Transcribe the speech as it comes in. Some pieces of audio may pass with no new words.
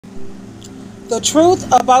The truth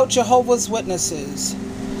about Jehovah's Witnesses.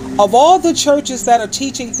 Of all the churches that are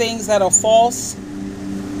teaching things that are false,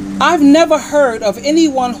 I've never heard of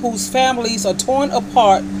anyone whose families are torn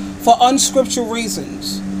apart for unscriptural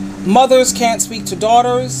reasons. Mothers can't speak to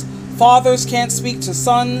daughters, fathers can't speak to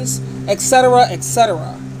sons, etc.,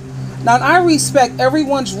 etc. Now, I respect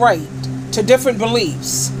everyone's right to different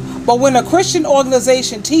beliefs, but when a Christian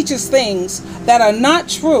organization teaches things that are not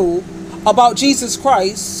true about Jesus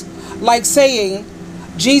Christ, like saying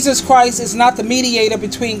Jesus Christ is not the mediator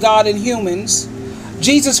between God and humans,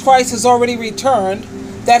 Jesus Christ has already returned,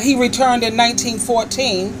 that he returned in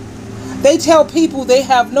 1914, they tell people they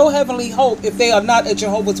have no heavenly hope if they are not a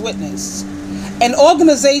Jehovah's Witness. An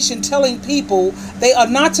organization telling people they are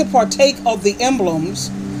not to partake of the emblems,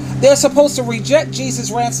 they're supposed to reject Jesus'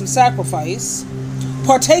 ransom sacrifice.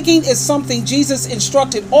 Partaking is something Jesus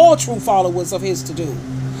instructed all true followers of his to do.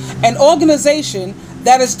 An organization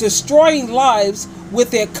that is destroying lives with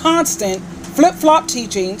their constant flip-flop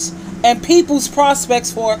teachings and people's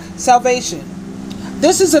prospects for salvation.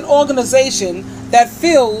 This is an organization that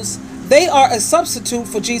feels they are a substitute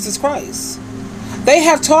for Jesus Christ. They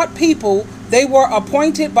have taught people they were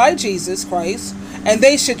appointed by Jesus Christ and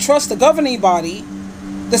they should trust the governing body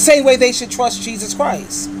the same way they should trust Jesus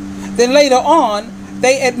Christ. Then later on,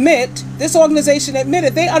 this organization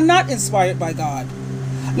admitted they are not inspired by God.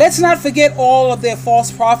 Let's not forget all of their false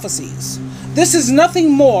prophecies. This is nothing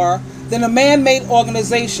more than a man-made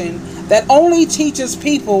organization that only teaches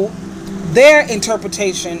people their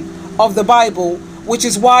interpretation of the Bible, which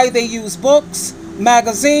is why they use books,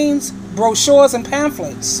 magazines, brochures, and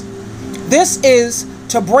pamphlets. This is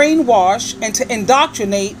to brainwash and to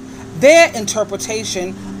indoctrinate their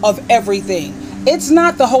interpretation of everything. It's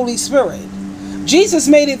not the Holy Spirit. Jesus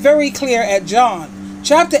made it very clear at John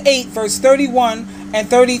chapter 8, verse 31 and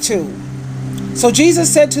 32. So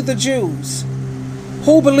Jesus said to the Jews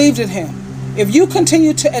who believed in him, if you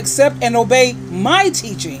continue to accept and obey my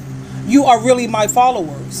teaching, you are really my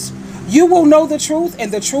followers. You will know the truth,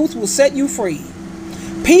 and the truth will set you free.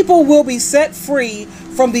 People will be set free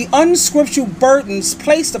from the unscriptural burdens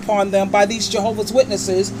placed upon them by these Jehovah's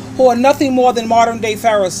Witnesses, who are nothing more than modern-day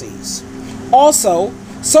Pharisees. Also,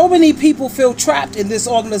 so many people feel trapped in this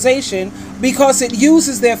organization because it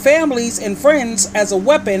uses their families and friends as a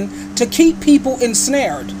weapon to keep people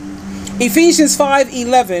ensnared. Ephesians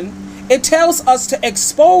 5:11, it tells us to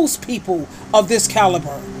expose people of this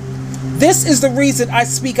caliber. This is the reason I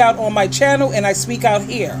speak out on my channel and I speak out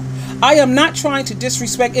here. I am not trying to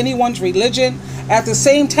disrespect anyone's religion. At the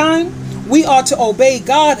same time, we are to obey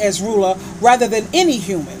God as ruler rather than any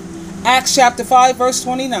human. Acts chapter 5, verse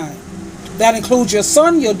 29. That includes your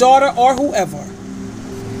son, your daughter, or whoever.